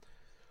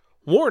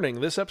Warning,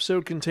 this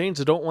episode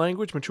contains adult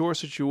language, mature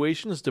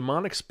situations,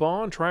 demonic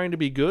spawn, trying to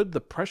be good, the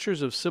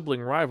pressures of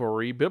sibling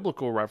rivalry,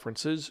 biblical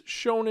references,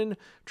 shonen,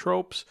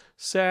 tropes,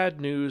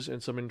 sad news,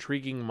 and some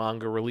intriguing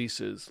manga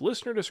releases.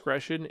 Listener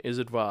discretion is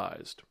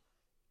advised.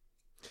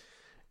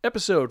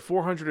 Episode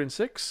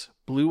 406,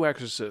 Blue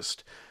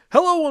Exorcist.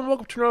 Hello and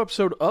welcome to another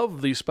episode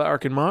of the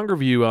Sparkin Manga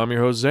Review. I'm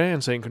your host Zan,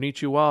 saying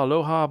konnichiwa,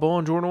 aloha,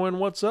 buongiorno, and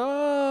what's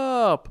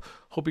up?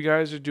 Hope you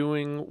guys are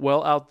doing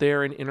well out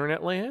there in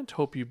internet land.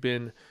 Hope you've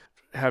been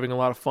having a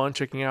lot of fun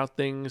checking out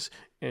things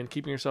and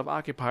keeping yourself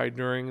occupied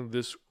during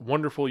this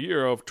wonderful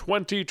year of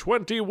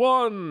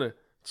 2021.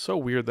 It's so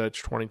weird that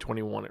it's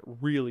 2021. It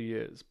really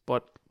is.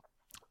 But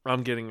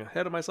I'm getting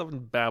ahead of myself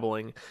and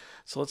babbling.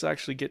 So let's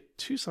actually get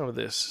to some of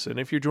this. And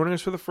if you're joining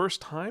us for the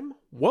first time,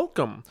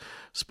 welcome.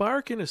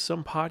 Sparkin is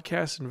some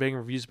podcasts and vague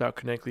reviews about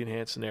kinetically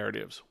enhanced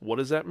narratives. What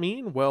does that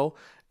mean? Well,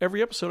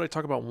 every episode I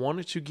talk about one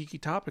or two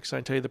geeky topics and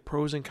I tell you the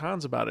pros and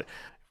cons about it.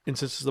 And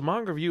since it's the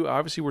manga review,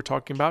 obviously we're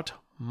talking about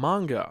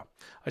manga.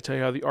 I tell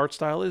you how the art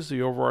style is,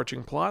 the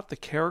overarching plot, the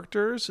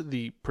characters,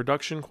 the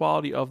production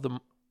quality of the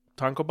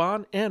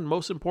tankobon, and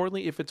most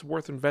importantly, if it's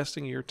worth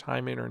investing your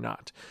time in or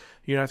not.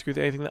 You don't have to agree with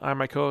anything that I and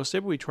my co-host say,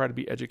 but we try to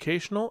be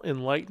educational,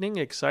 enlightening,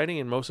 exciting,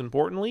 and most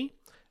importantly,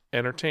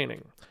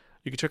 entertaining.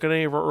 You can check out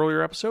any of our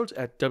earlier episodes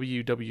at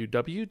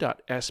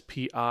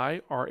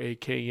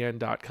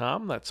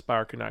www.spirakn.com. That's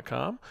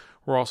Sparkin.com.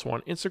 We're also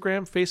on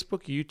Instagram,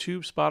 Facebook,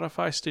 YouTube,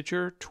 Spotify,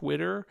 Stitcher,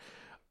 Twitter,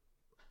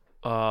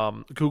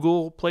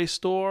 Google Play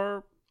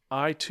Store,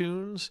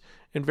 iTunes,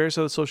 and various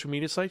other social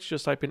media sites.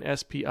 Just type in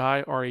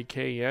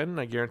SPIRAKN.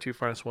 I guarantee you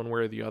find us one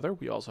way or the other.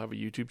 We also have a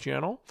YouTube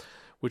channel,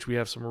 which we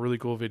have some really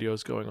cool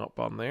videos going up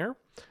on there.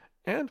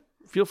 And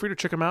feel free to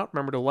check them out.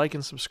 Remember to like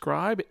and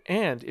subscribe.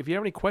 And if you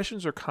have any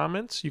questions or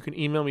comments, you can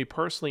email me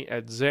personally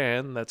at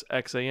Zan, that's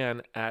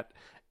Xan, at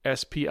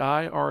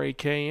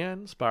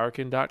SPIRAKN,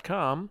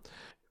 Spirakin.com,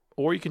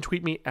 or you can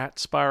tweet me at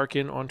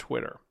Spirakin on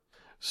Twitter.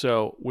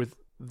 So with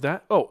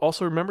that,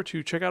 also remember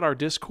to check out our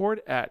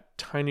Discord at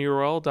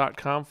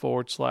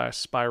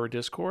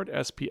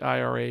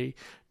tinyurl.com/SpiraDiscord,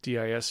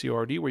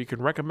 SPIRADISCORD, where you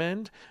can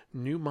recommend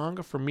new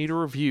manga for me to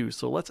review.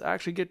 So let's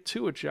actually get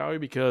to it, shall we?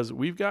 Because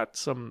we've got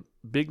some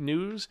big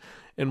news,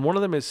 and one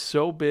of them is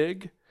so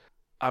big,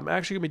 I'm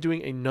actually going to be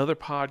doing another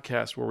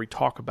podcast where we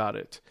talk about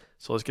it.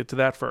 So let's get to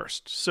that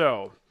first.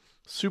 So,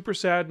 super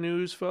sad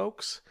news,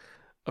 folks.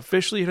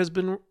 Officially, it has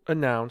been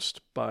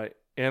announced by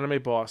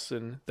Anime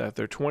Boston that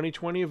their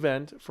 2020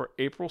 event for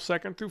April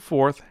 2nd through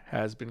 4th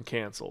has been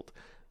canceled.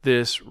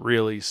 This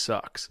really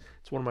sucks.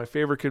 It's one of my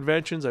favorite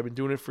conventions. I've been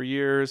doing it for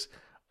years.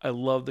 I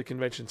love the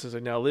convention since I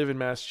now live in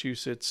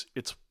Massachusetts.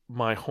 It's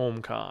my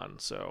home con,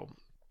 so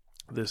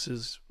this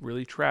is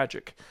really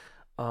tragic.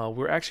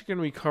 We're actually going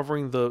to be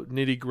covering the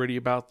nitty-gritty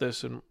about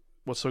this and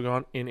what's going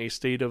on in a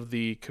State of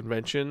the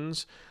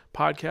Conventions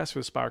podcast for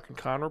the Sparkin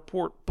Con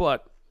Report,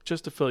 but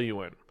just to fill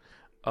you in.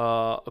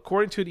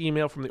 According to an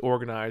email from the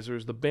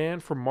organizers, the ban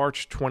for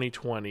March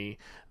 2020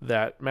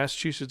 that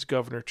Massachusetts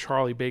Governor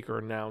Charlie Baker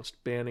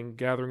announced banning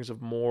gatherings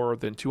of more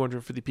than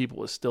 250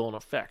 people is still in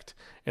effect,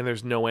 and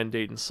there's no end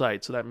date in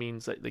sight, so that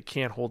means that they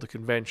can't hold the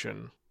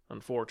convention,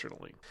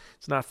 unfortunately.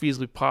 It's not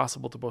feasibly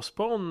possible to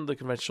postpone the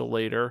convention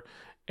later,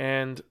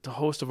 and to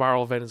host a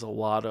viral event is a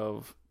lot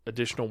of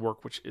additional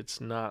work, which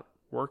it's not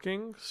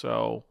working,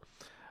 so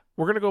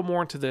we're going to go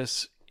more into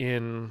this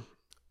in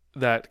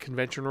that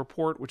convention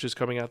report, which is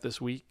coming out this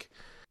week.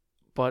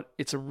 But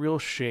it's a real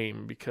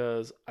shame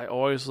because I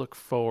always look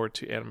forward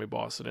to Anime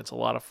Boston. It's a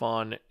lot of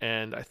fun,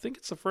 and I think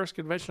it's the first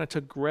convention I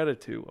took Greta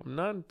to. I'm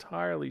not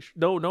entirely sure.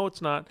 No,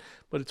 it's not,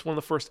 but it's one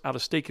of the first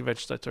out-of-state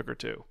conventions I took her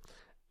to,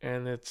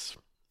 and it's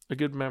a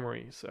good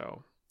memory.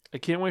 So I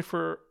can't wait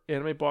for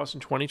Anime Boston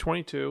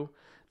 2022.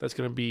 That's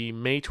going to be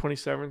May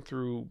 27th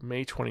through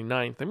May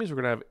 29th. That means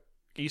we're going to have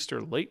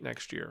Easter late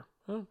next year.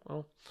 Oh,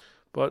 well,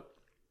 but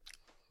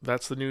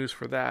that's the news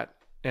for that.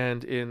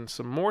 And in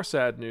some more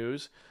sad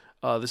news,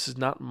 this is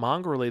not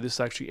manga related, this is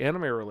actually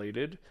anime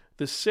related.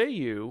 The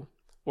seiyuu,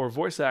 or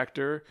voice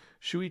actor,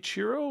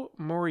 Shuichiro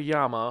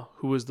Moriyama,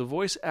 who was the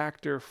voice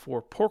actor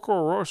for Porco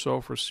Rosso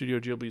for Studio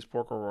Ghibli's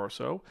Porco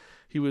Rosso.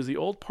 He was the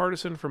old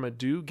partisan from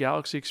Adu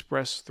Galaxy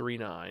Express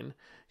 39.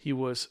 He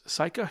was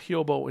Saika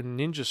Hyobo in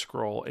Ninja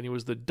Scroll, and he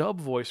was the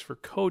dub voice for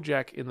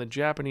Kojak in the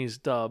Japanese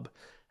dub,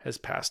 has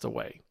passed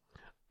away.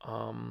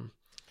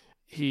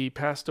 He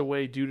passed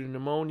away due to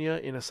pneumonia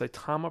in a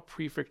Saitama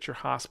Prefecture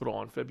hospital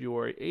on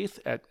February 8th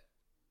at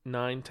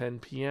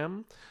 9:10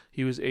 p.m.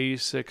 He was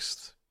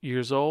 86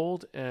 years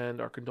old,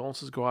 and our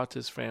condolences go out to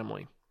his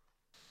family.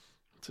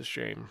 It's a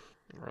shame.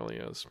 It really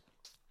is.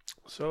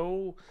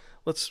 So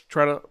let's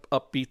try to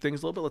upbeat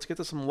things a little bit. Let's get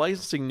to some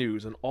licensing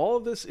news. And all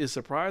of this is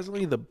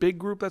surprisingly, the big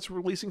group that's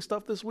releasing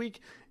stuff this week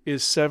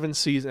is Seven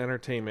Seas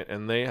Entertainment,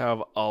 and they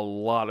have a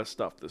lot of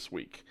stuff this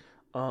week.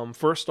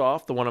 First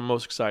off, the one I'm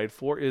most excited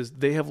for is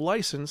they have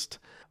licensed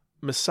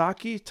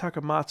Misaki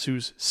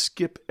Takamatsu's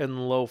Skip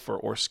and Loafer,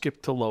 or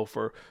Skip to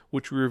Loafer,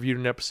 which we reviewed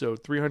in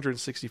episode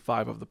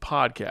 365 of the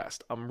podcast.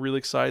 I'm really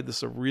excited. This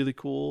is a really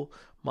cool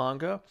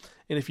manga.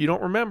 And if you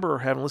don't remember or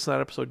haven't listened to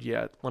that episode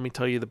yet, let me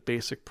tell you the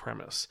basic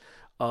premise.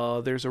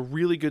 There's a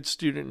really good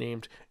student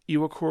named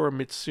Iwakura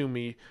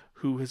Mitsumi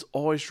who has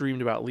always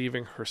dreamed about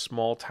leaving her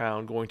small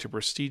town, going to a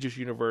prestigious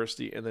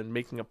university, and then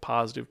making a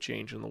positive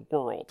change in the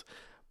world.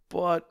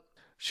 But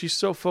she's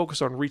so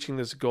focused on reaching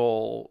this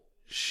goal,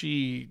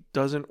 she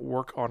doesn't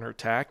work on her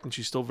tact, and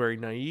she's still very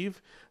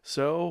naive.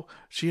 So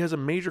she has a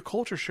major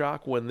culture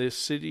shock when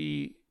this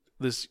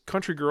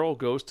country girl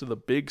goes to the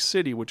big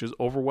city, which is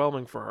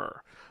overwhelming for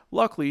her.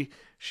 Luckily,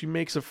 she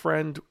makes a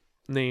friend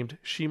named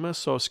Shima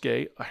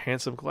Sosuke, a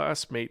handsome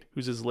classmate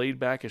who's as laid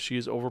back as she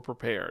is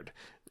overprepared.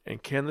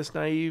 And can this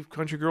naive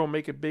country girl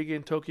make it big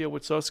in Tokyo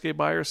with Sosuke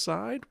by her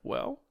side?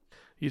 Well,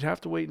 you'd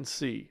have to wait and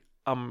see.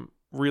 I'm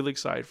really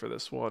excited for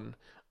this one.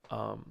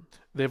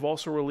 They've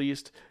also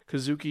released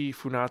Kazuki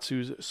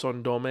Funatsu's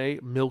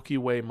Sondome Milky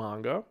Way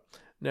manga.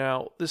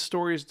 Now, this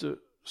story is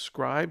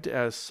described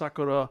as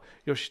Sakura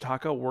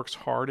Yoshitaka works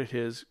hard at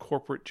his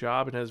corporate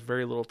job and has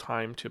very little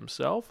time to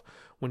himself.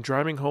 When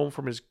driving home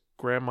from his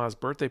grandma's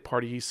birthday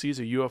party, he sees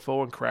a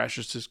UFO and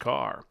crashes his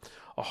car.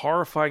 A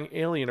horrifying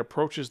alien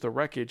approaches the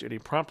wreckage and he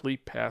promptly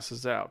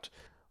passes out.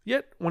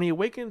 Yet, when he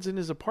awakens in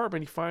his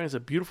apartment, he finds a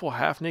beautiful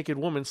half-naked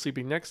woman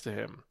sleeping next to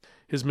him.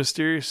 His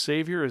mysterious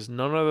savior is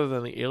none other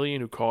than the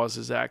alien who caused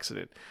his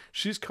accident.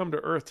 She's come to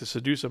Earth to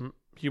seduce a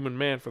human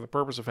man for the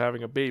purpose of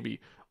having a baby.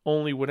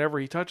 Only whenever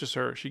he touches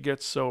her, she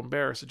gets so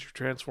embarrassed that she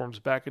transforms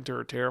back into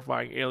her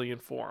terrifying alien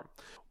form.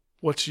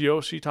 What's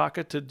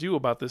Yoshitaka to do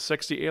about this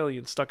sexy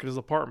alien stuck in his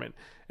apartment?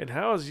 And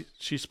how is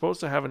she supposed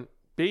to have a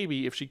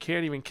baby if she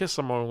can't even kiss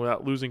someone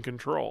without losing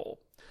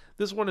control?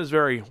 This one is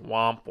very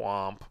womp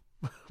womp,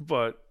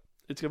 but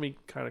it's going to be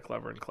kind of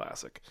clever and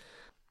classic.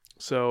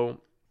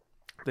 So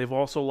they've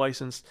also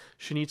licensed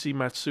Shinichi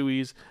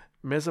Matsui's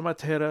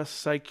Mezamatera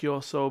Saikyo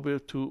Sobu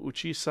to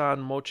Uchisan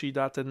Mochi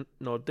Date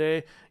no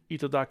De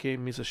Itodake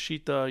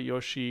Misashita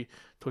Yoshi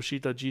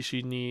Toshita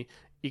Jishi ni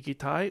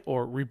Ikitai,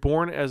 or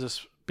Reborn as a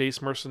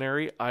Space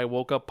Mercenary, I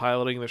woke up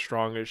piloting the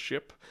strongest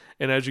ship.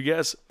 And as you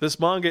guess, this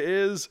manga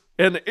is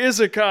an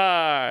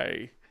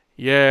isekai!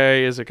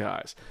 Yay,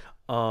 isekais.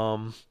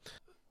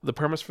 The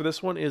premise for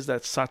this one is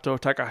that Sato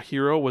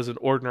Takahiro was an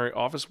ordinary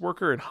office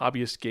worker and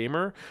hobbyist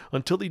gamer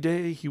until the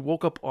day he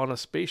woke up on a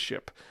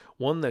spaceship,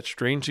 one that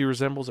strangely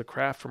resembles a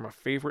craft from a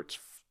favorite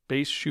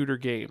space shooter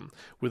game.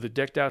 With a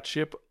decked-out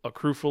ship, a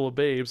crew full of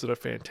babes, and a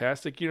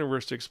fantastic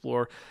universe to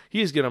explore,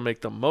 he's going to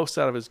make the most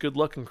out of his good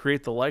luck and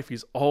create the life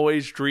he's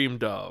always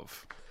dreamed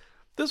of.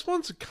 This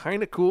one's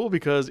kind of cool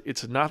because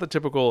it's not the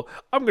typical,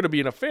 I'm going to be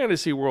in a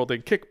fantasy world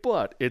and kick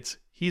butt. It's,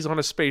 he's on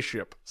a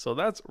spaceship. So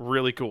that's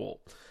really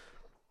cool.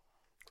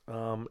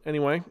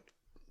 Anyway,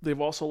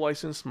 they've also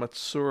licensed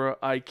Matsura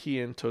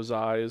Aiki and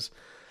Tozai's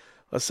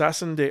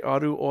Assassin de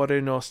Aru Ore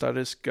no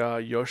Status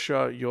ga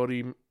Yosha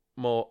Yori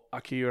mo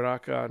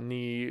Akiraka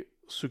ni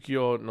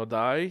Tsukio no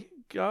Dai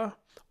ga,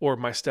 or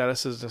My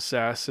Status as an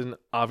Assassin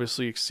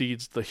obviously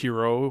exceeds the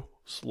hero's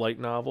light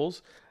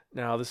novels.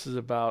 Now, this is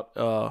about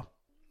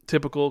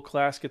typical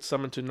class gets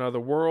summoned to another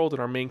world,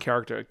 and our main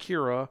character,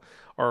 Akira,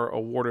 are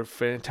awarded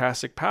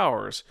fantastic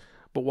powers.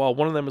 But while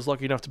one of them is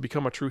lucky enough to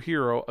become a true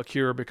hero,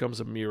 Akira becomes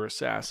a mere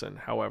assassin.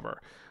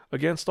 However,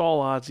 against all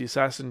odds, the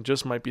assassin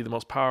just might be the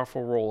most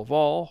powerful role of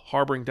all.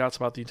 Harboring doubts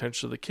about the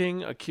intentions of the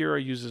king,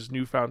 Akira uses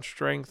newfound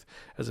strength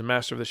as a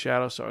master of the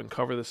shadows to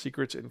uncover the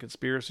secrets and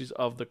conspiracies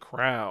of the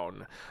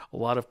crown. A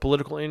lot of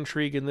political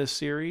intrigue in this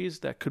series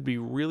that could be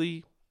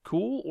really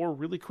cool or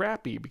really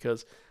crappy,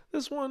 because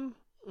this one,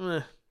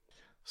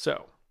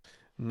 So,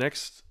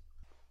 next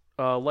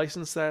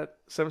license that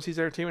Seven Seas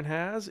Entertainment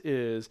has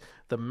is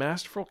The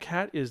Masterful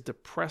Cat is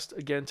Depressed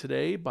Again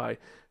Today by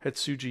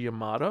Hetsuji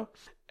Yamada.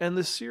 And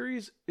this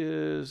series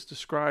is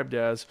described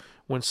as,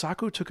 when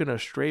Saku took in a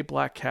stray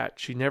black cat,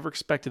 she never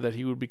expected that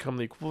he would become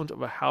the equivalent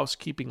of a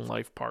housekeeping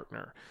life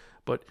partner.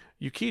 But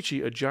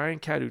Yukichi, a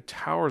giant cat who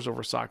towers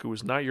over Saku,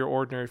 is not your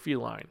ordinary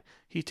feline.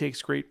 He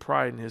takes great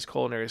pride in his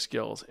culinary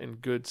skills,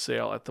 and good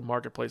sale at the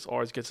marketplace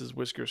always gets his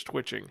whiskers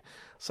twitching.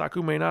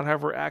 Saku may not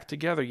have her act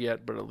together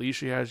yet, but at least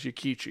she has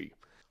Yukichi.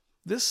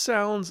 This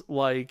sounds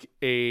like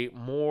a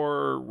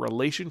more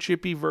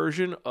relationshipy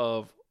version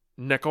of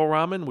Neko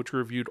Ramen, which we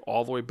reviewed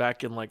all the way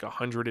back in like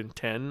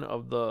 110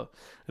 of the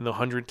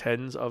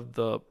 110s of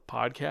the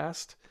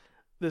podcast.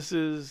 This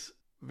is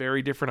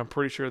very different. I'm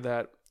pretty sure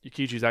that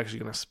Yukichi is actually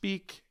going to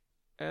speak,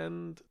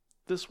 and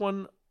this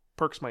one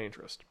perks my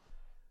interest.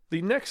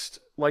 The next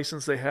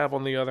license they have,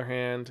 on the other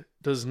hand,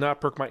 does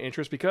not perk my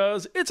interest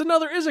because it's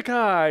another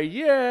isekai!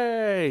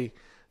 Yay!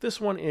 This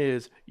one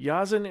is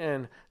Yazen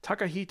and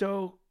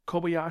Takahito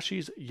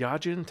Kobayashi's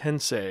Yajin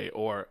Tensei,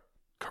 or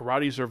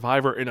Karate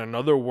Survivor in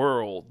Another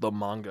World, the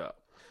manga.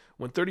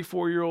 When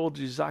 34-year-old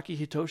Jizaki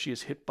Hitoshi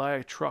is hit by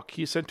a truck,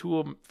 he is sent to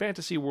a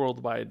fantasy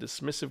world by a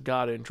dismissive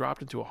god and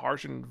dropped into a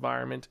harsh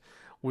environment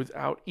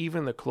without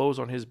even the clothes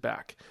on his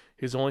back.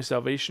 His only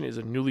salvation is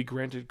a newly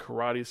granted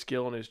karate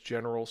skill and his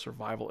general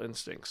survival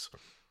instincts.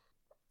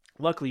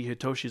 Luckily,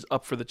 Hitoshi is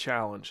up for the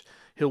challenge.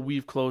 He'll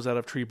weave clothes out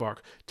of tree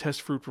bark,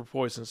 test fruit for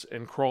poisons,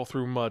 and crawl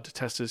through mud to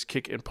test his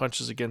kick and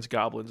punches against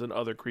goblins and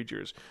other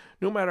creatures.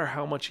 No matter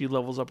how much he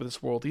levels up in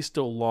this world, he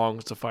still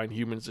longs to find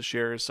humans to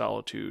share his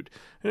solitude.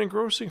 An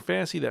engrossing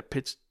fantasy that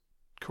pits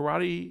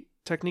karate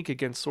technique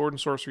against sword and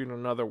sorcery in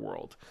another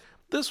world.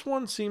 This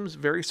one seems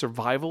very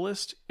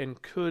survivalist and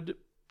could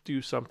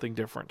do something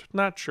different.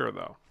 Not sure,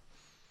 though.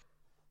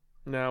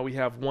 Now we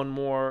have one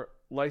more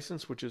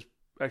license, which is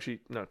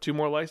actually, no, two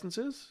more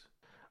licenses.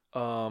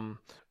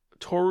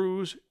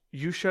 Toru's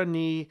Yusha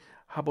ni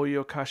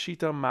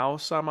Haboyokashita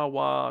Mao-sama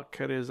wa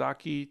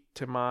Kerezaki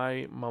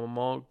Temai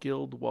Mamamo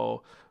Guild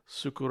wo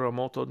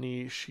Sukuramoto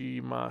ni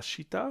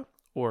Shimashita,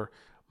 or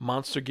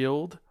Monster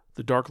Guild,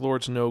 The Dark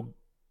Lord's No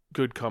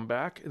Good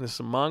Comeback. And this is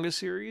a manga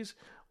series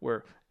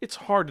where it's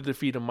hard to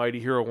defeat a mighty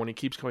hero when he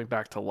keeps coming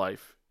back to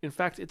life. In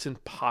fact, it's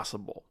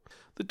impossible.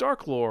 The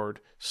Dark Lord,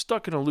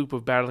 stuck in a loop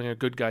of battling a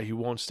good guy who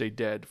won't stay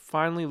dead,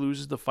 finally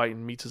loses the fight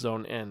and meets his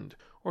own end.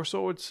 Or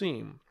so it would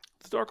seem.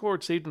 The Dark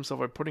Lord saved himself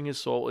by putting his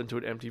soul into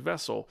an empty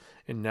vessel,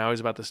 and now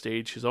he's about to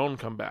stage his own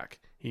comeback.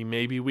 He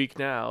may be weak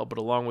now, but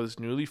along with his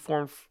newly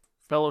formed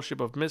fellowship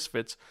of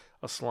misfits,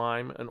 a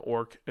slime, an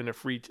orc, an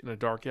efreet, and a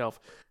dark elf,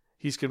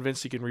 he's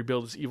convinced he can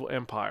rebuild his evil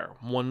empire,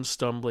 one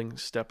stumbling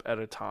step at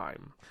a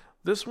time.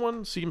 This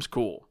one seems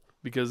cool,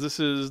 because this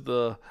is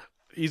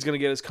he's going to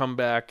get his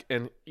comeback,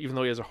 and even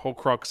though he has a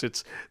Horcrux,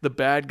 it's the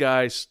bad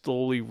guy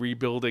slowly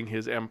rebuilding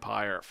his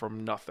empire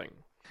from nothing.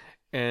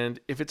 And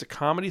if it's a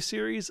comedy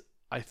series,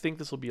 I think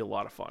this will be a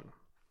lot of fun.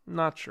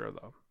 Not sure,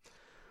 though.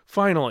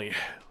 Finally,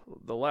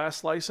 the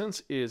last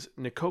license is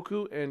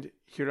Nikoku and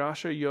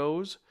Hirasha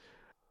Yo's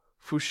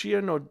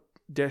Fushia no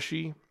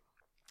Deshi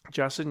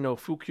Jasen no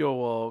Fukyo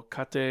wo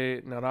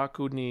Kate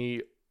Naraku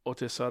ni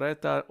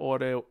Otesareta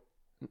Ore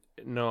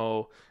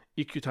no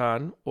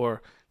Ikutan,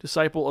 or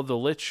Disciple of the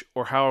Lich,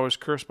 or How I Was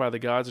Cursed by the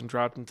Gods and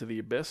Dropped into the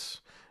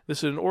Abyss. This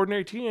is an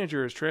ordinary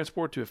teenager is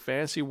transported to a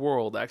fantasy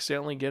world,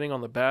 accidentally getting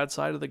on the bad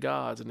side of the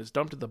gods, and is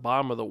dumped at the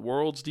bottom of the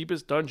world's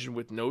deepest dungeon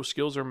with no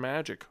skills or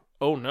magic.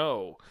 Oh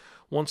no.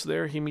 Once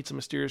there, he meets a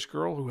mysterious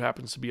girl who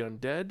happens to be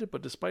undead,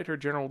 but despite her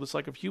general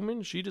dislike of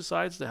humans, she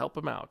decides to help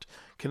him out.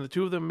 Can the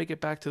two of them make it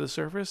back to the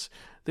surface?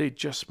 They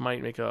just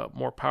might make a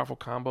more powerful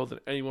combo than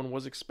anyone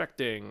was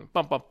expecting.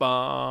 Bum bum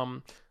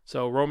bum.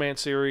 So,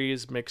 romance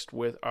series mixed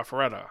with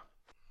Alpharetta.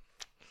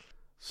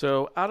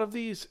 So, out of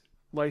these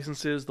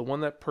licenses, the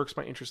one that perks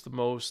my interest the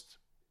most,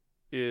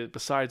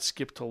 besides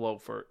Skip to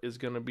Loafer, is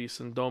going to be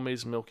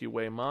Sandome's Milky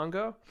Way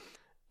manga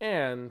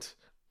and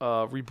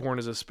Reborn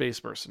as a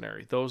Space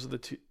Mercenary. Those are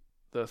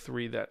the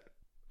three that...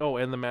 Oh,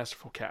 and The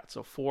Masterful Cat.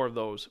 So 4 of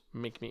those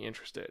make me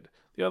interested.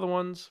 The other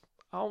ones,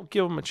 I'll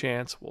give them a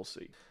chance. We'll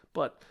see.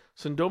 But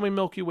Sandome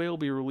Milky Way will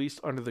be released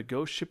under the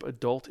Ghost Ship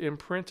Adult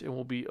imprint and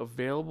will be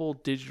available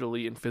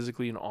digitally and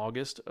physically in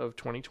August of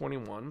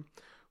 2021.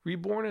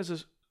 Reborn as a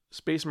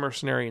Space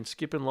Mercenary and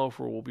Skip and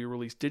Loafer will be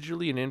released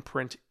digitally and in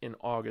print in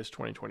August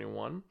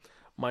 2021.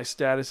 My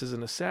Status as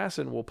an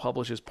Assassin will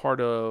publish as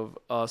part of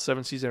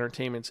Seven Seas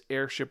Entertainment's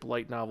Airship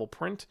light novel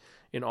print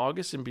in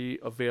August and be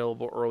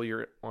available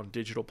earlier on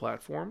digital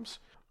platforms.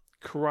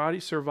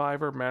 Karate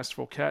Survivor,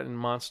 Masterful Cat, and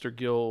Monster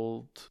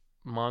Guild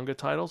manga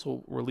titles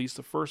will release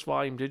the first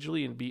volume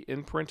digitally and be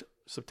in print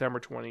September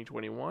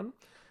 2021.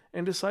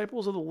 And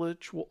Disciples of the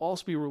Lich will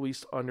also be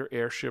released under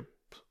Airship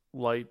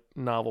light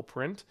novel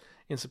print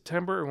in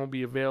September and will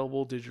be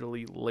available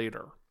digitally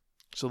later.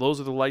 So those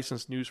are the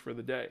licensed news for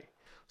the day.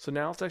 So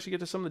now let's actually get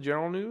to some of the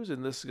general news,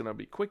 and this is going to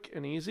be quick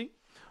and easy.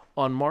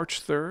 On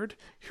March 3rd,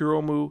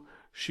 Hiromu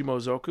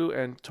Shimozoku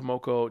and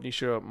Tomoko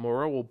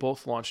Nishimura will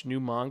both launch new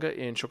manga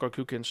in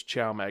Shogakukan's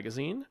Chow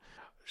magazine.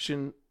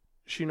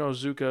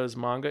 Shinozuka's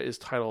manga is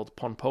titled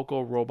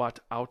Ponpoko Robot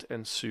Out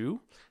and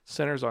Sue.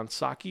 Centers on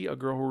Saki, a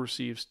girl who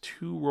receives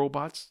 2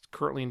 robots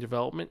currently in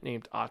development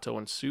named Atto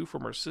and Sue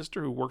from her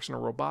sister who works in a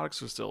robotics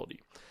facility.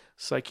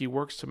 Psyche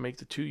works to make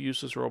the 2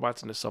 useless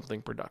robots into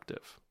something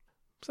productive.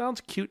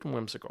 Sounds cute and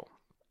whimsical.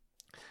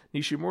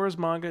 Nishimura's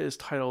manga is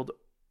titled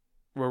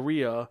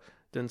Raria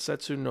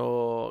Densetsu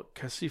no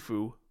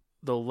Kasifu,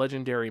 the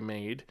Legendary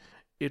Maid.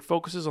 It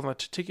focuses on the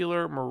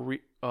titular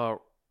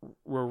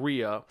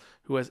Raria,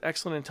 who has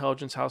excellent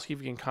intelligence,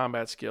 housekeeping, and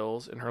combat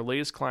skills, and her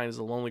latest client is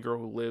a lonely girl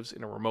who lives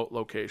in a remote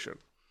location.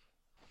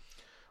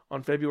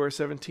 On February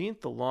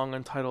 17th, the long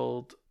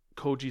untitled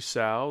Koji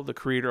Sao, the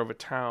creator of A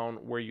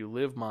Town Where You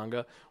Live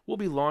manga, will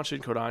be launched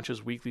in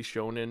Kodansha's weekly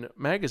shonen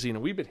magazine.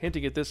 And we've been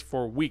hinting at this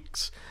for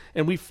weeks.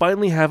 And we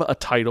finally have a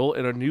title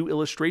and a new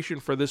illustration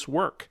for this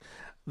work.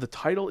 The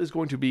title is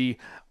going to be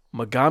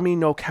Megami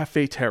no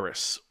Cafe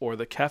Terrace, or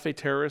the Cafe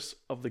Terrace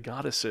of the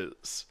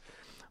Goddesses.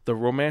 The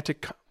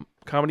romantic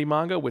comedy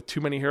manga with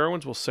too many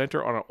heroines will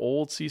center on an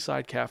old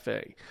seaside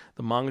cafe.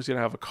 The manga is going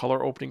to have a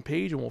color opening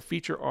page and will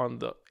feature on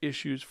the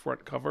issue's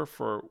front cover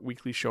for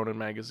Weekly Shonen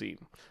Magazine.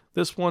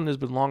 This one has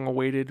been long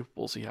awaited.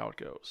 We'll see how it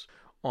goes.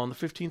 On the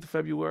 15th of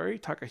February,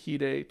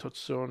 Takahide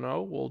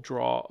Totsuno will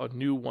draw a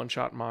new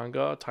one-shot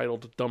manga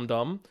titled Dum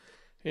Dum.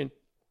 in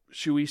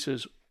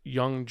Shueisha's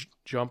Young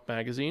Jump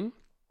magazine.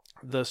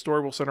 The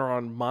story will center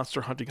on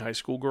monster hunting high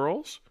school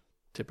girls.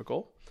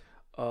 Typical.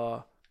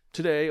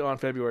 Today, on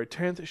February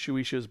 10th,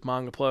 Shueisha's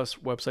Manga Plus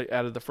website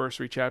added the first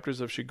 3 chapters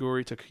of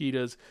Shiguri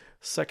Takeda's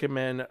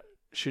Sekimen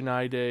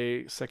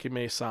Shinaide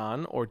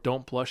Sekime-san, or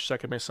Don't Blush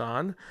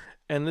Sekime-san.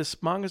 And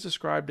this manga is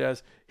described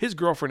as, his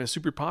girlfriend is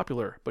super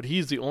popular, but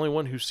he's the only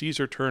one who sees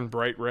her turn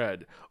bright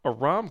red. A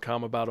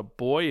rom-com about a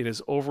boy and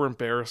his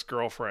over-embarrassed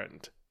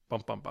girlfriend.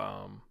 Bum bum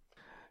bum.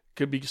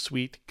 Could be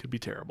sweet, could be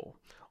terrible.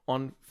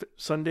 On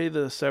Sunday,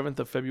 the 7th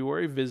of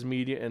February, Viz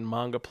Media and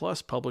Manga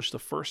Plus published the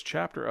first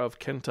chapter of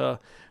Kenta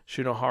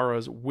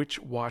Shinohara's Witch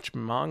Watch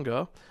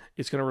manga.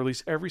 It's going to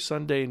release every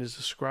Sunday and is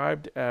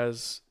described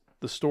as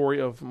the story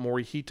of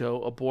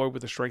Morihito, a boy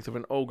with the strength of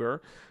an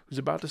ogre, who's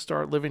about to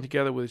start living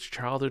together with his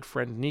childhood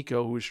friend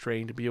Nico, who is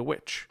trained to be a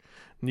witch.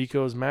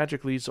 Nico's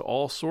magic leads to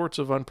all sorts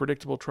of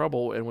unpredictable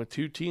trouble, and with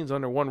 2 teens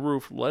under one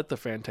roof, let the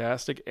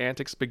fantastic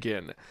antics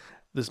begin.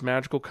 This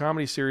magical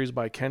comedy series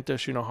by Kenta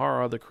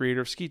Shinohara, the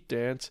creator of Skeet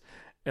Dance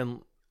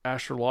and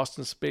Astro Lost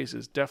in Space,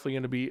 is definitely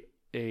going to be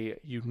a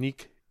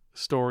unique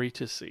story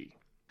to see.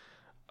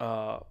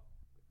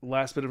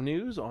 Last bit of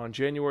news, on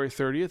January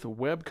 30th,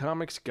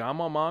 webcomics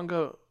Gamma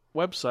Manga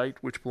website,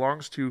 which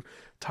belongs to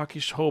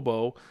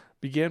Takishobo,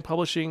 began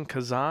publishing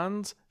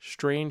Kazan's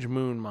Strange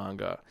Moon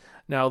manga.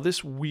 Now,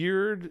 this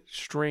weird,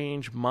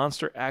 strange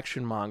monster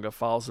action manga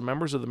follows the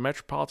members of the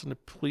Metropolitan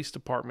Police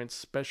Department's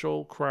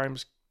Special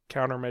Crimes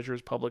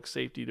Countermeasures Public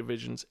Safety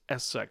Division's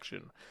S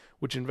section,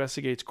 which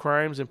investigates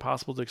crimes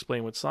impossible to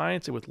explain with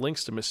science and with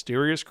links to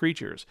mysterious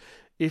creatures.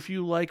 If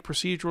you like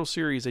procedural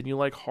series and you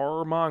like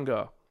horror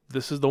manga,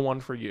 this is the one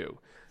for you.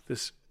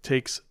 This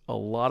takes a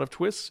lot of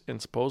twists, and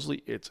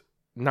supposedly it's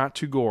not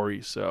too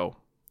gory, so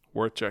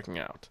worth checking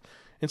out.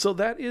 And so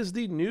that is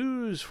the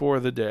news for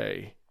the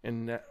day.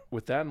 And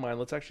with that in mind,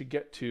 let's actually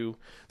get to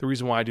the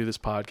reason why I do this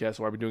podcast,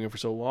 why I've been doing it for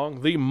so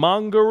long, the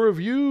manga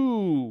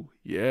review.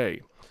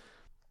 Yay.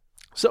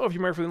 So, if you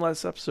remember from the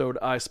last episode,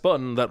 I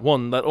spun that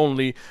one, that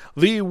only,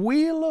 the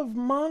Wheel of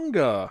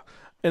Manga.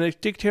 And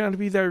it did turn out to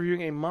be there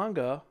reviewing a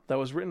manga that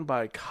was written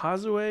by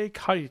Kazue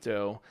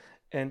Kaito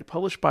and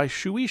published by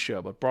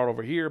Shueisha, but brought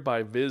over here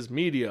by Viz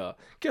Media.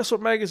 Guess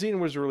what magazine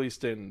was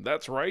released in?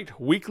 That's right,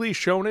 Weekly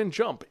Shonen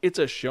Jump. It's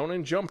a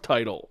Shonen Jump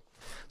title.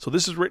 So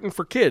this is written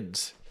for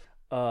kids.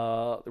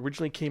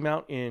 Originally came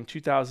out in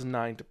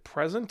 2009 to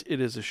present. It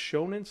is a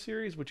shonen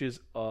series, which is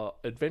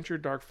adventure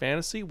dark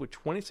fantasy with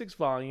 26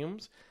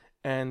 volumes.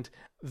 And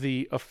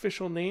the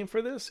official name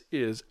for this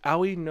is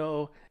Aoi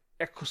no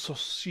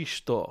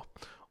Exorcisto,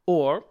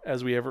 or,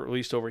 as we have it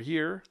released over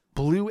here,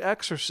 Blue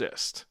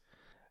Exorcist.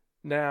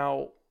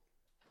 Now,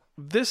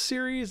 this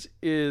series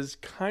is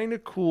kind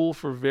of cool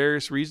for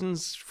various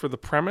reasons for the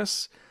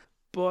premise,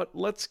 but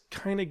let's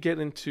kind of get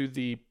into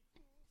the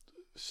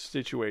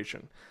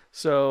situation.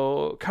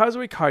 So,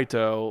 Kazue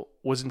Kaito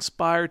was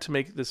inspired to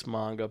make this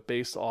manga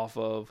based off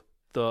of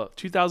the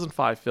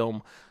 2005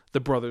 film The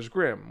Brothers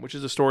Grimm, which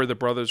is a story of the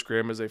Brothers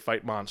Grimm as they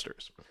fight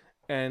monsters.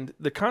 And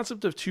the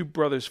concept of 2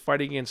 brothers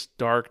fighting against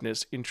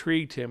darkness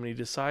intrigued him, and he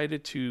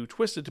decided to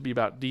twist it to be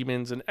about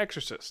demons and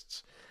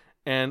exorcists.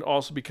 And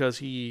also because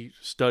he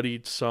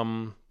studied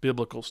some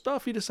biblical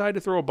stuff, he decided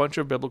to throw a bunch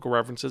of biblical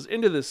references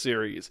into this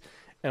series.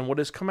 And what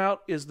has come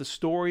out is the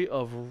story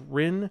of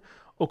Rin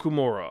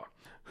Okumura,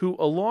 who,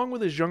 along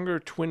with his younger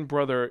twin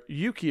brother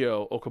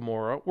Yukio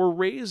Okumura, were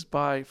raised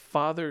by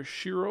Father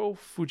Shiro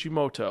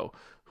Fujimoto,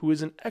 who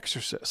is an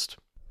exorcist.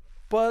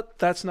 But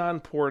that's not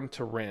important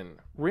to Rin.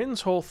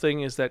 Rin's whole thing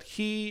is that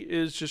he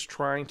is just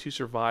trying to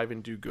survive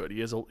and do good.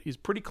 He's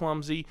pretty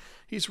clumsy,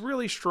 he's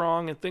really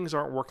strong, and things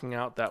aren't working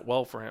out that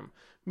well for him.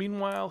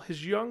 Meanwhile,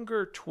 his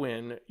younger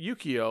twin,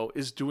 Yukio,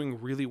 is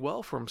doing really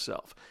well for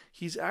himself.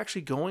 He's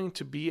actually going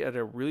to be at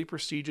a really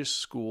prestigious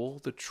school,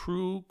 the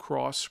True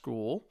Cross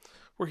School,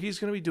 where he's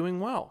going to be doing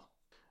well.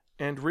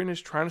 And Rin is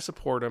trying to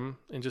support him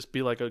and just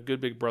be like a good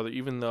big brother,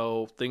 even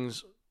though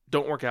things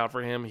don't work out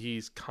for him.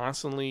 He's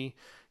constantly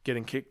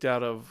getting kicked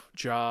out of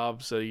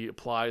jobs that he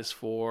applies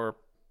for.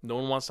 No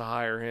one wants to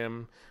hire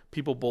him.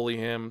 People bully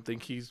him, they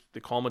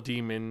call him a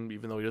demon,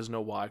 even though he doesn't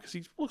know why, because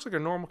he looks like a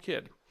normal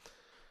kid.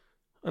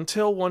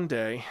 Until one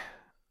day,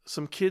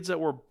 some kids that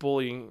were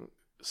bullying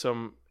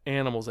some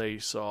animals that he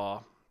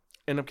saw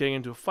end up getting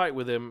into a fight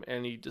with him,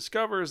 and he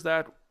discovers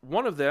that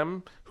one of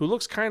them, who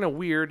looks kind of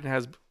weird and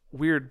has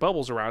weird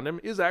bubbles around him,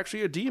 is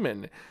actually a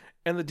demon.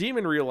 And the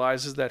demon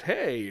realizes that,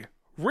 hey,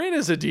 Rin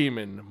is a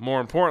demon. More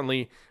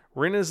importantly,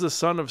 Rin is the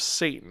son of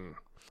Satan.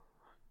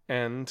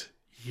 And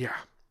yeah,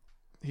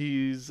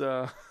 he's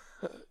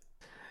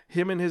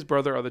him and his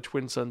brother are the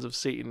twin sons of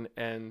Satan,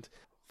 and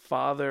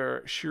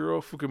Father Shiro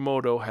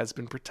Fujimoto has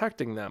been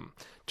protecting them.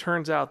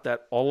 Turns out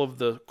that all of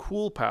the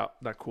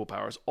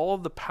all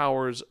of the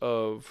powers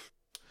of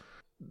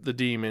the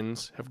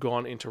demons have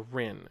gone into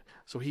Rin.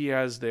 So he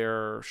has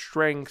their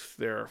strength,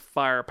 their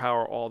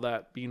firepower, all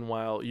that.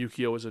 Meanwhile,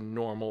 Yukio is a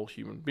normal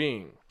human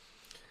being.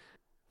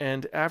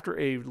 And after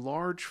a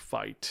large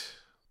fight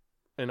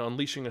and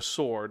unleashing a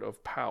sword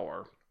of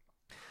power,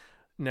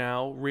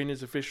 Now, Rin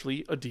is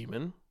officially a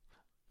demon,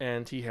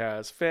 and he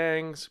has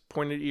fangs,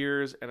 pointed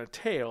ears, and a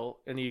tail,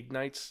 and he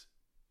ignites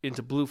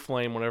into blue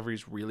flame whenever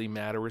he's really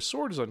mad or his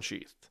sword is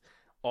unsheathed.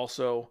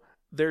 Also,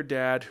 their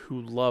dad,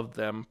 who loved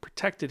them,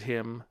 protected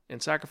him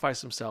and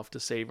sacrificed himself to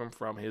save him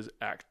from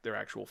their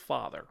actual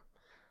father.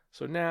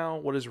 So now,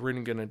 what is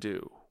Rin gonna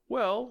do?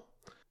 Well,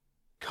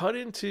 cut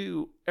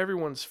into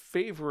everyone's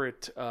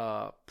favorite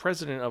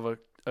president of an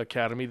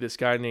academy, this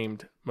guy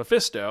named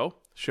Mephisto,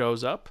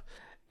 shows up,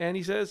 and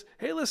he says,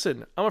 hey,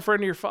 listen, I'm a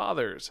friend of your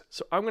father's,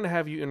 so I'm going to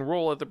have you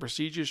enroll at the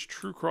prestigious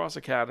True Cross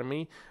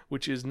Academy,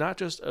 which is not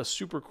just a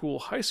super cool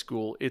high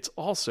school, it's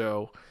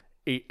also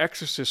a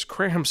exorcist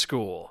cram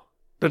school.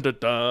 Dun dun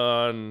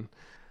dun.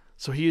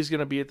 So he is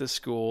going to be at this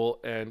school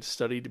and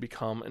study to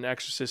become an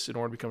exorcist in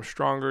order to become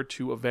stronger,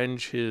 to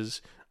avenge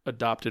his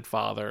adopted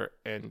father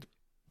and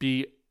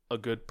be a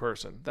good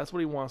person. That's what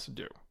he wants to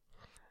do.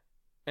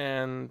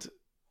 And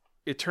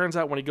it turns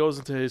out when he goes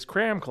into his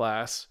cram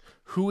class,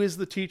 who is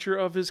the teacher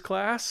of his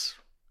class?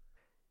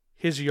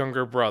 His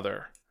younger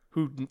brother,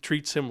 who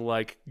treats him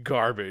like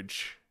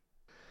garbage.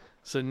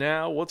 So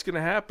now what's going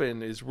to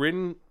happen is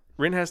Rin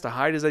has to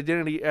hide his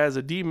identity as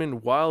a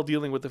demon while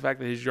dealing with the fact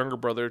that his younger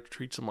brother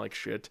treats him like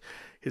shit.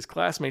 His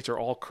classmates are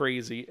all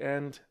crazy,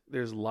 and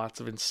there's lots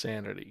of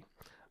insanity.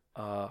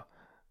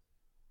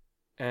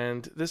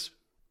 And this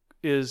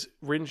is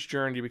Rin's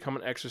journey to become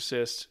an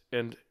exorcist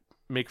and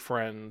make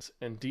friends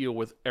and deal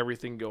with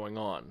everything going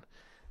on.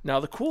 Now,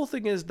 the cool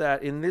thing is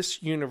that in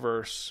this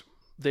universe,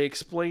 they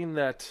explain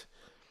that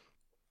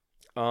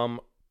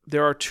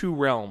there are two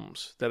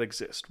realms that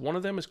exist. One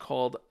of them is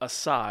called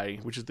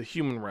Asai, which is the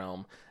human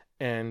realm,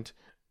 and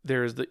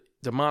there's the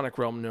demonic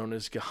realm known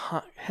as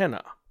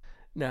Gehenna.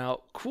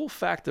 Now, cool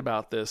fact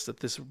about this, that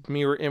this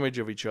mirror image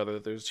of each other,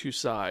 that there's two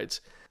sides,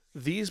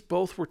 these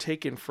both were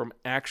taken from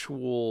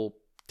actual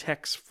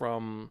texts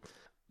from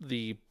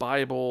the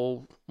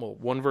Bible, well,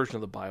 one version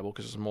of the Bible,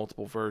 because there's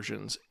multiple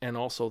versions, and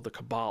also the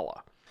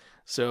Kabbalah.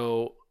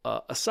 So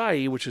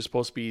Asai, which is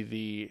supposed to be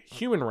the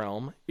human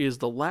realm, is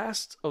the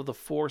last of the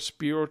four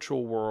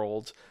spiritual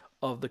worlds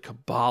of the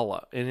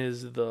Kabbalah, and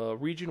is the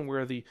region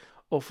where the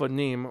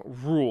Ophanim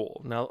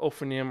rule. Now,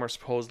 Ophanim are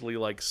supposedly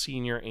like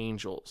senior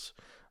angels.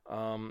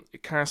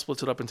 It kind of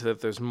splits it up into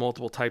that there's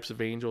multiple types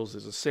of angels.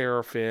 There's a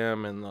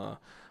seraphim,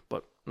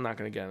 but I'm not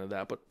going to get into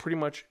that. But pretty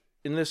much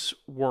in this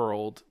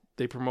world,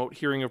 they promote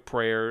hearing of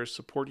prayers,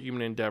 support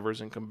human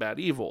endeavors, and combat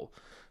evil.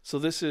 So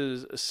this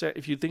is,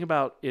 if you think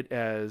about it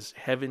as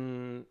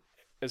heaven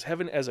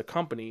as a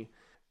company,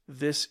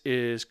 this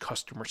is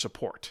customer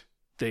support.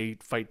 They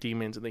fight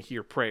demons and they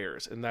hear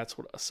prayers, and that's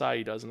what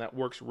Asai does, and that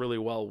works really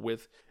well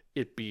with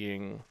it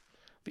being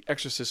the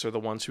exorcists are the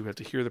ones who have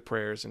to hear the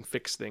prayers and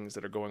fix things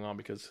that are going on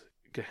because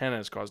Gehenna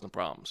is causing the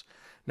problems.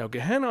 Now,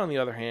 Gehenna, on the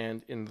other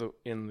hand, in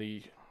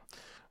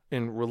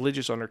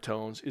religious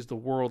undertones, is the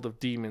world of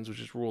demons, which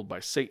is ruled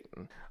by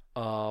Satan.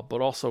 But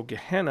also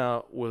Gehenna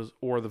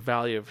or the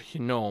Valley of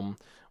Hinnom,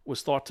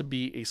 was thought to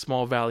be a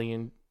small valley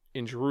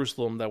in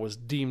Jerusalem that was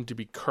deemed to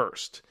be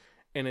cursed.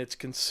 And it's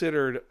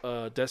considered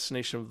a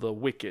destination of the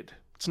wicked.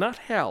 It's not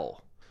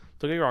hell.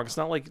 Don't get me wrong, it's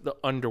not like the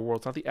underworld,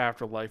 it's not the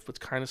afterlife, but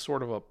it's kind of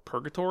sort of a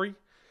purgatory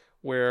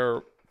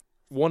where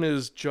one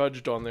is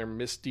judged on their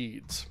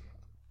misdeeds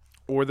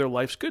or their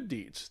life's good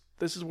deeds.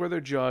 This is where they're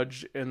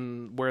judged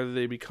and where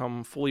they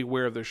become fully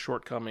aware of their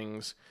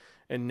shortcomings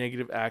and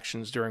negative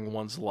actions during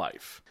one's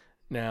life.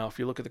 Now, if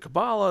you look at the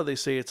Kabbalah, they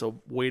say it's a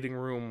waiting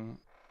room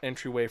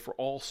entryway for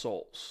all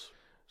souls.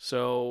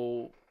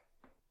 So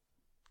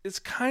it's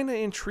kind of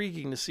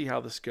intriguing to see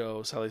how this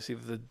goes, how they see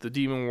that the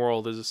demon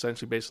world is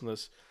essentially based on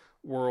this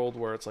world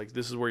where it's like,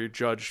 this is where you're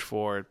judged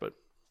for it. But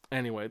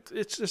anyway,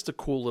 it's just a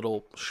cool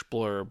little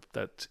splurb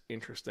that's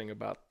interesting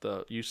about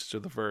the usage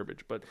of the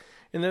verbiage. But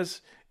in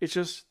this, it's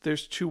just,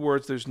 there's two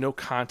words, there's no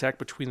contact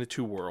between the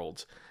two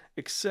worlds,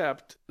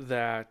 except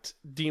that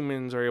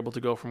demons are able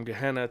to go from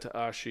Gehenna to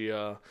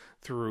Ashia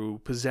through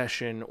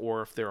possession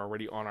or if they're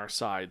already on our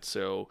side.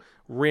 So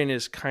Rin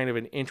is kind of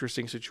an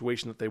interesting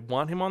situation that they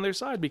want him on their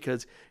side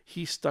because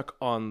he's stuck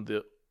on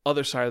the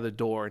other side of the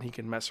door and he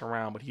can mess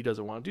around, but he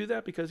doesn't want to do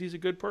that because he's a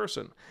good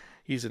person.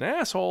 He's an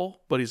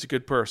asshole, but he's a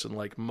good person,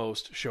 like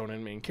most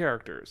shonen main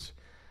characters.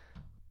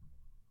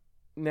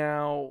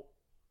 Now,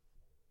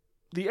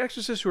 the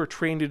exorcists who are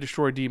trained to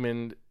destroy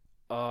demons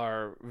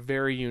are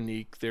very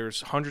unique.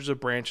 There's hundreds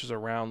of branches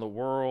around the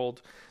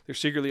world. They're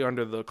secretly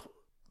under the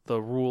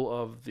rule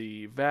of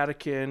the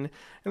Vatican,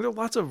 and there are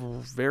lots of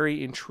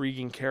very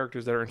intriguing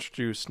characters that are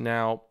introduced.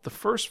 Now, the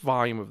first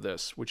volume of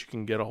this, which you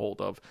can get a hold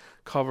of,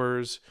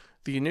 covers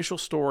the initial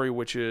story,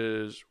 which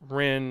is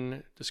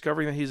Rin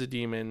discovering that he's a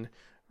demon,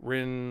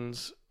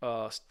 Rin's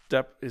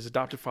his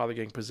adopted father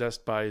getting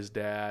possessed by his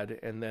dad,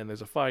 and then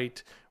there's a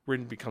fight.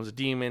 Rin becomes a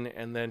demon,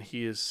 and then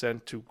he is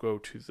sent to go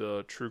to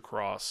the True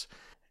Cross.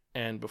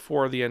 And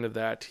before the end of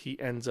that, he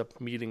ends up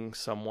meeting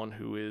someone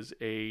who is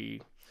I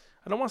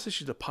don't want to say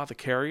she's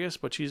apothecarius,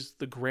 but she's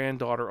the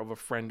granddaughter of a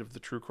friend of the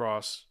True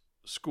Cross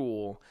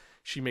school.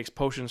 She makes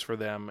potions for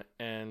them,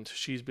 and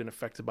she's been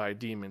affected by a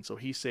demon, so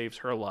he saves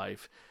her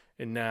life,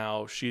 and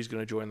now she's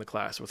going to join the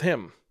class with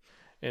him.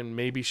 And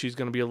maybe she's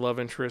going to be a love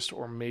interest,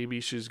 or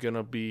maybe she's going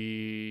to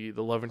be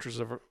the love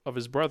interest of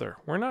his brother.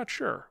 We're not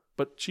sure,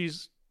 but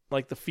she's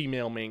like the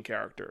female main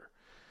character.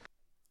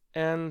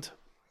 And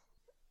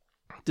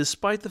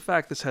despite the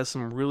fact this has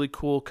some really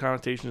cool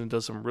connotations and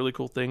does some really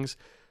cool things,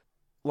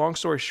 long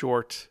story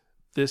short,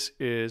 this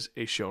is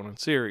a shonen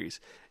series.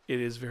 It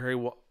is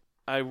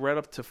I read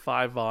up to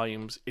 5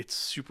 volumes. It's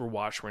super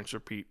watch, rinse,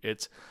 repeat.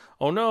 It's,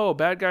 oh no,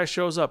 bad guy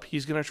shows up.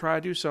 He's going to try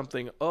to do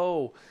something.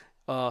 Oh,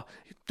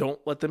 don't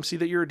let them see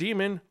that you're a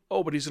demon.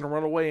 Oh, but he's going to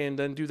run away and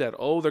then do that.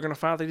 Oh, they're going to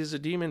find out that he's a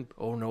demon.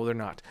 Oh, no, they're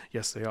not.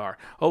 Yes, they are.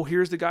 Oh,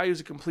 here's the guy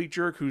who's a complete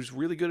jerk who's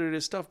really good at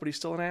his stuff, but he's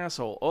still an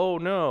asshole. Oh,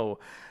 no.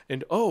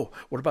 And, oh,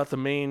 what about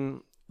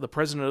the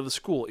president of the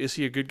school? Is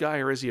he a good guy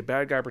or is he a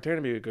bad guy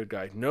pretending to be a good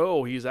guy?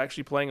 No, he's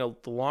actually playing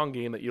the long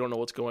game that you don't know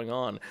what's going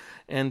on.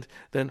 And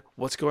then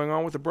what's going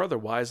on with the brother?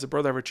 Why does the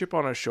brother have a chip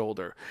on his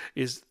shoulder?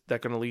 Is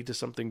that going to lead to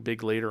something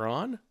big later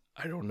on?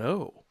 I don't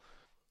know.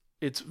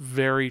 It's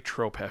very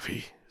trope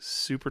heavy,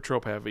 super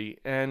trope heavy.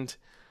 And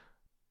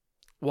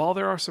while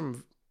there are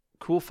some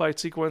cool fight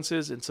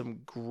sequences and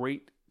some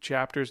great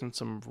chapters and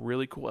some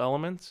really cool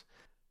elements,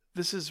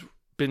 this has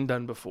been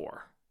done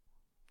before.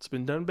 It's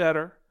been done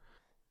better.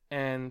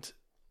 And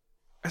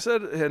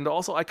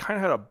also I kind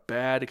of had a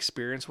bad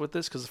experience with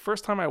this because the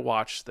first time I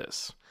watched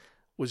this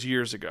was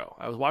years ago.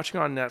 I was watching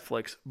it on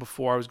Netflix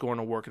before I was going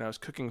to work, and I was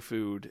cooking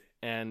food,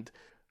 and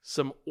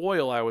some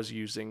oil I was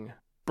using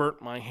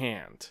burnt my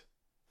hand.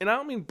 And I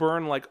don't mean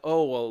burn like,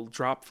 oh, a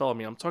drop fell on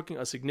me. I'm talking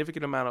a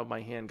significant amount of my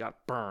hand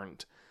got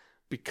burned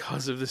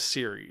because of this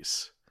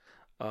series.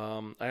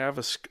 I have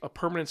a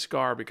permanent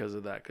scar because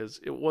of that, because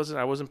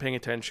I wasn't paying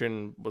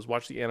attention, was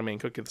watching the anime and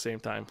cooking at the same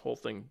time, whole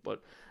thing.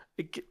 But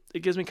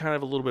it gives me kind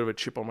of a little bit of a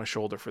chip on my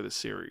shoulder for this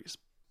series.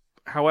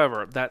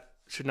 However, that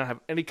should not have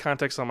any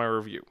context on my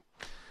review.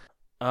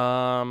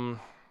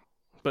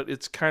 But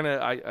it's kind of,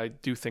 I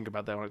do think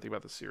about that when I think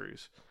about the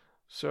series.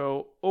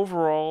 So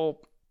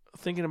overall,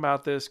 thinking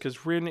about this,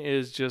 because Rin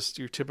is just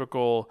your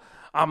typical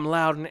I'm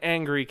loud and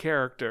angry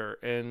character,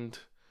 and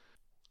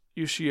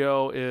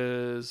Ushio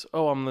is,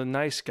 oh, I'm the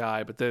nice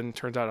guy, but then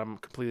turns out I'm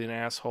completely an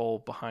asshole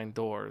behind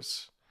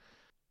doors.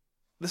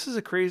 This is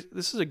a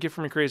gift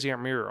from a Crazy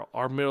Aunt Muriel,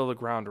 our middle of the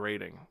ground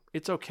rating.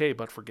 It's okay,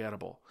 but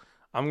forgettable.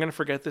 I'm going to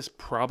forget this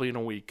probably in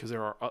a week because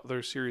there are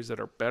other series that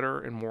are better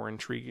and more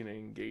intriguing and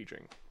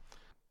engaging.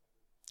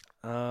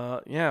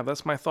 Yeah,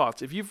 that's my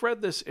thoughts. If you've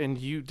read this and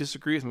you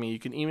disagree with me, you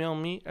can email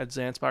me at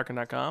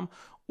zanspiker.com,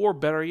 or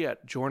better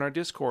yet, join our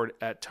Discord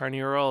at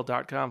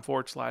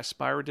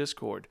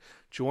tinyurl.com/SpyroDiscord.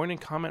 Join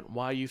and comment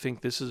why you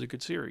think this is a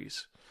good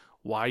series.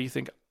 Why you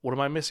think, what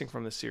am I missing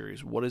from this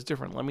series? What is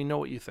different? Let me know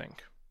what you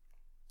think.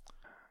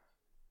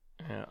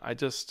 Yeah, I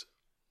don't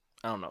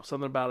know.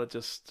 Something about it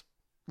just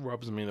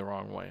rubs me the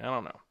wrong way. I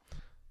don't know.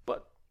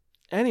 But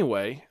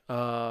anyway,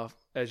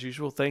 as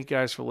usual, thank you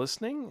guys for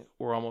listening.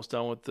 We're almost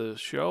done with the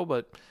show,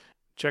 but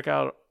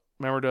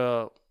remember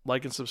to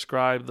like and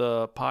subscribe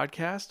the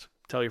podcast,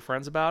 tell your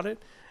friends about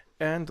it,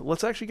 and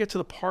let's actually get to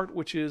the part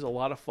which is a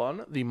lot of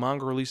fun, the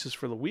manga releases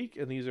for the week,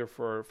 and these are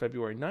for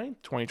February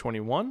 9th,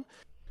 2021.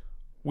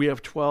 We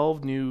have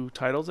 12 new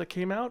titles that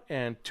came out,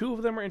 and 2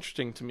 of them are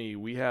interesting to me.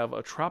 We have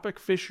A Tropic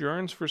Fish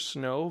Yearns for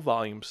Snow,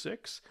 Volume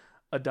 6,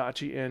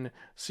 Adachi and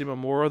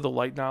Shimamura, the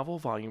Light Novel,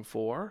 Volume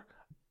 4,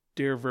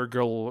 Der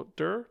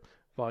Vergelter,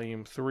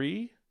 Volume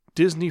 3,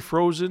 Disney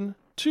Frozen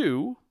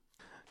 2,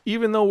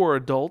 Even Though We're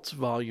Adults,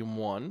 Volume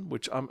 1,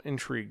 which I'm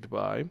intrigued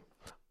by,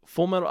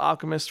 Full Metal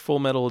Alchemist, Full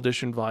Metal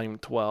Edition, Volume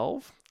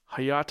 12,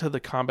 Hayata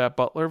the Combat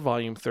Butler,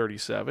 Volume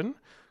 37,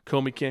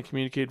 Komi Can't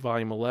Communicate,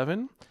 Volume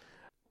 11,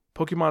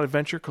 Pokemon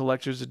Adventure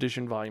Collector's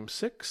Edition, Volume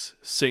 6,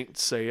 Saint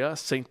Seiya,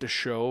 Saint to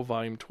Show,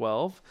 Volume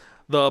 12,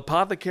 The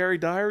Apothecary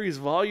Diaries,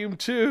 Volume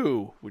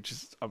 2, which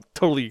I'm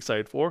totally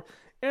excited for,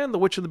 and The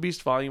Witch and the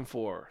Beast, Volume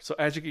 4. So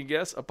as you can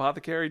guess,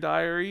 Apothecary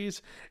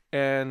Diaries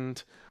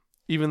and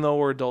Even Though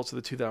We're Adults are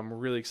the 2 that I'm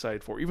really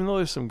excited for, even though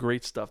there's some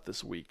great stuff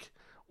this week.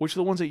 Which are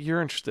the ones that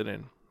you're interested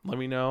in? Let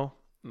me know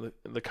in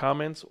the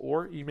comments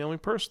or email me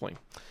personally.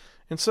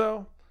 And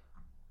so,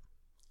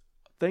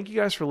 thank you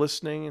guys for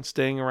listening and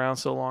staying around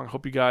so long.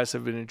 Hope you guys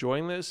have been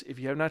enjoying this. If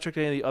you have not checked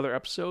any of the other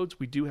episodes,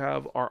 we do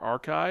have our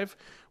archive,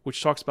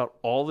 which talks about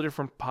all the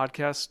different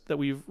podcasts that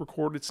we've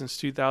recorded since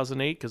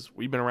 2008, because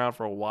we've been around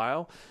for a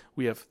while.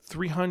 We have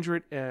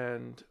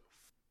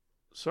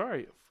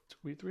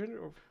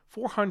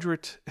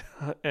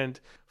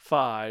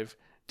 405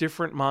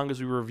 different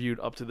mangas we reviewed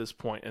up to this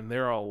point, and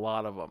there are a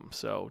lot of them.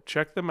 So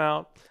check them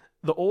out.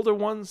 The older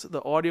ones,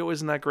 the audio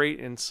isn't that great,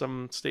 and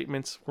some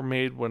statements were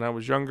made when I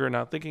was younger,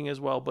 not thinking as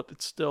well, but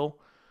it's still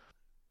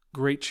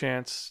great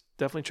chance.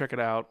 Definitely check it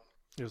out.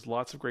 There's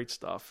lots of great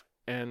stuff.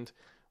 And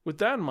with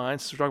that in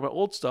mind, since we're talking about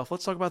old stuff,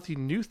 let's talk about the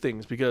new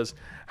things, because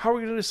how are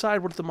we going to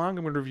decide what the manga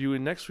I'm going to review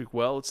in next week?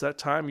 Well, it's that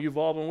time you've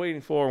all been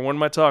waiting for. What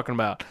am I talking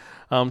about?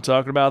 I'm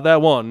talking about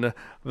that one,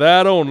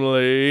 that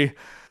only,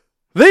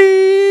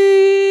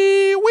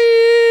 the Wheel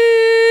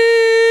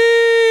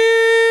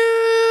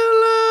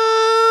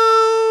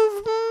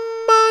of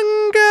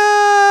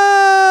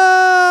Manga!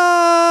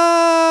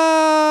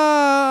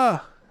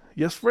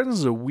 Yes,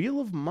 friends, the Wheel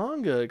of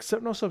Manga,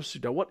 except no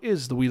substitute. Now, what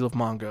is the Wheel of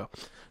Manga?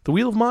 The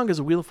Wheel of Manga is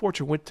a Wheel of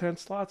Fortune with 10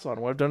 slots on.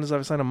 What I've done is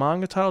I've assigned a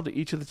manga title to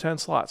each of the 10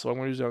 slots. So I'm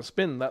going to use a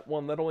spin that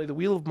one, not only the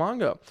Wheel of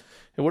Manga.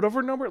 And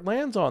whatever number it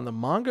lands on, the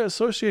manga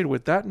associated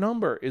with that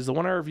number is the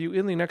one I review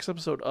in the next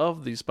episode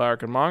of the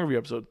Spiraken Manga Review,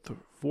 episode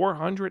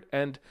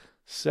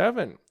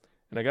 407.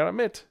 And I got to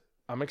admit,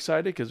 I'm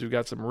excited because we've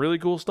got some really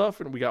cool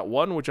stuff, and we got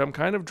one which I'm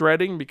kind of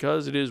dreading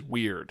because it is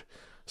weird.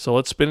 So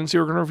let's spin and see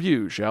what we're going to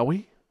review, shall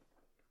we?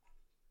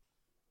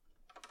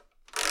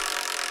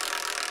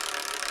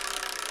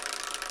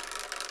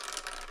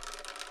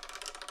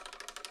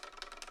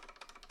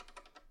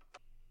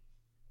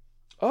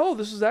 Oh,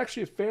 this is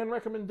actually a fan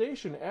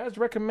recommendation, as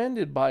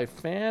recommended by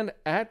Fan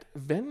at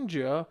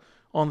Venja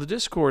on the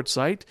Discord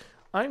site.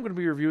 I'm going to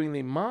be reviewing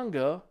the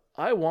manga,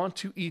 I Want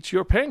to Eat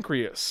Your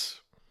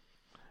Pancreas.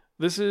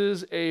 This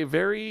is a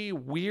very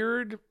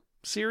weird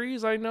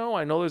series, I know.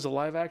 I know there's a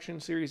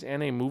live-action series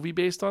and a movie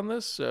based on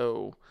this,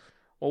 so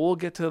we'll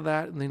get to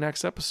that in the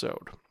next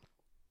episode.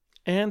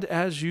 And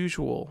as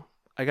usual,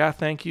 I got to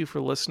thank you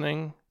for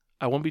listening.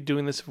 I wouldn't be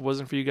doing this if it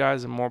wasn't for you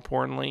guys, and more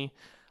importantly,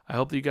 I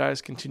hope that you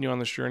guys continue on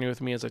this journey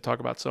with me as I talk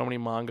about so many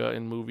manga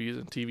and movies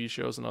and TV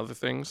shows and other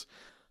things.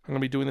 I'm going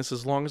to be doing this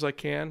as long as I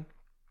can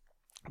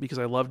because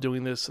I love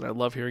doing this and I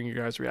love hearing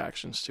your guys'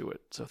 reactions to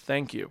it. So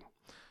thank you.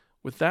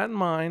 With that in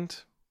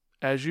mind,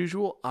 as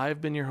usual, I've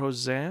been your host,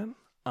 Zan.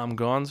 I'm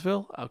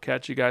Gonzville. I'll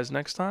catch you guys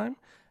next time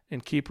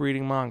and keep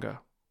reading manga.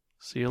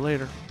 See you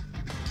later.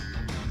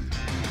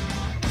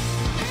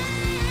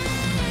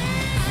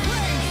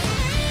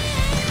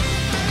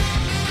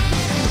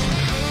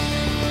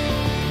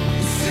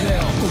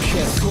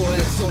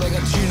それ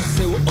が人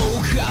生を謳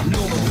歌 No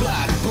more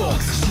black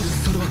box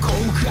それは効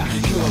果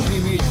You are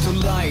limit to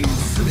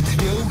lines